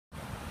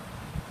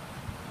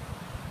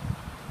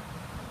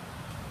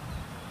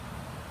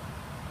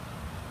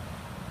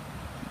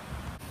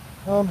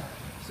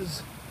This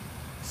is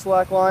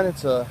slackline.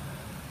 It's a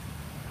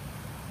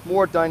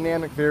more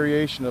dynamic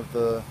variation of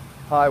the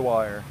high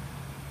wire,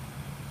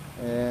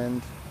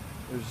 and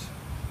there's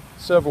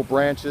several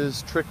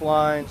branches: trick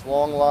lines,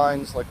 long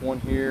lines like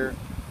one here,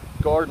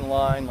 garden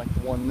line like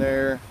the one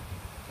there,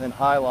 and then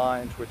high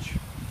lines, which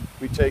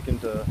we take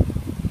into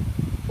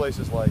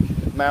places like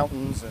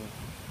mountains and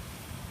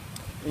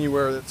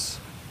anywhere that's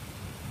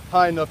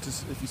high enough to,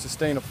 if you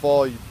sustain a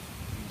fall, you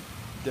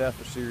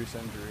death or serious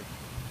injury.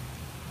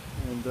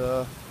 And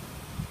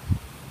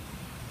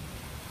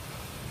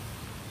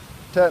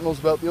Tattnall's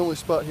about the only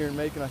spot here in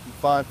Macon I can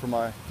find for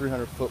my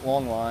 300-foot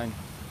long line.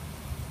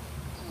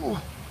 Ooh.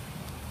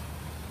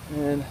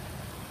 And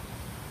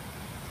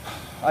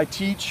I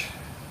teach.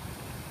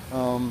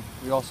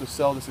 We also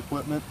sell this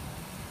equipment.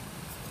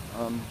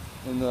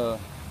 In a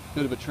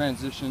bit of a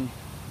transition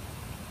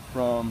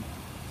from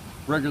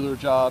regular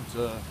job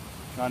to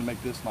trying to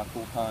make this my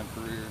full-time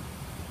career.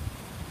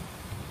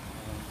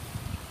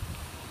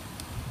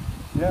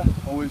 Yeah,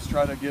 always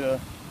try to get at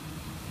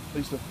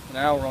least an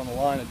hour on the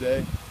line a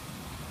day.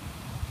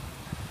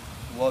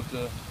 Love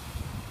to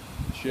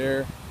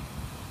share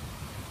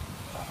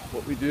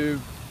what we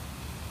do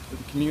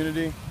with the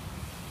community,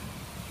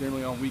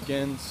 generally on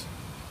weekends.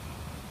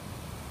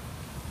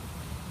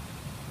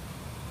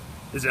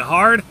 Is it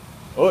hard?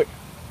 Oh, yeah.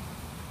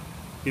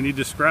 Can you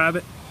describe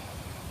it?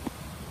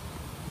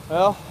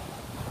 Well,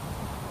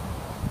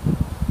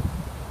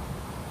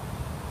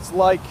 it's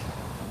like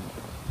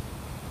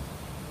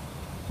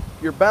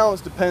your balance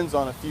depends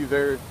on a few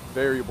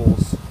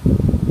variables.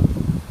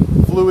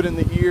 Fluid in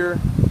the ear,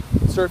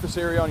 surface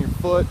area on your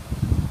foot,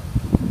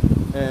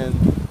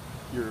 and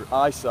your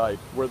eyesight,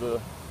 where the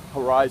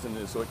horizon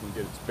is so it can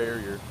get its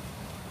barrier.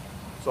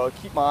 So I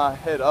keep my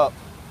head up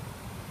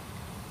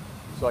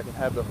so I can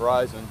have the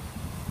horizon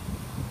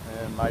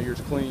and my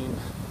ears clean.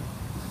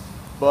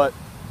 But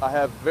I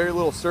have very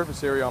little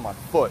surface area on my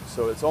foot,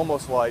 so it's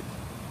almost like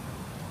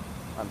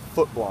I'm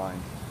foot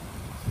blind.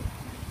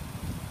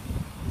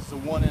 It's a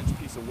 1-inch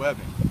piece of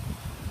webbing.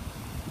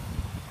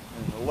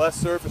 And the less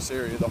surface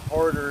area, the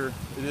harder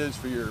it is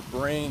for your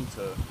brain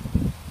to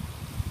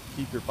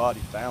keep your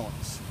body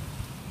balanced.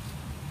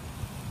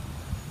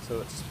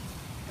 So it's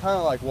kind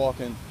of like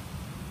walking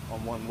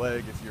on one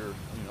leg if you're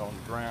on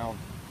the ground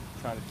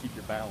trying to keep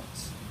your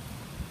balance,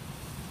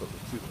 but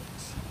with two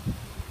legs.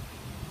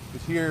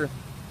 Because here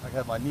I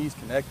have my knees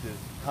connected,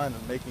 kind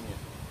of making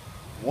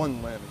it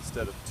one limb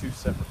instead of two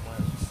separate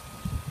limbs.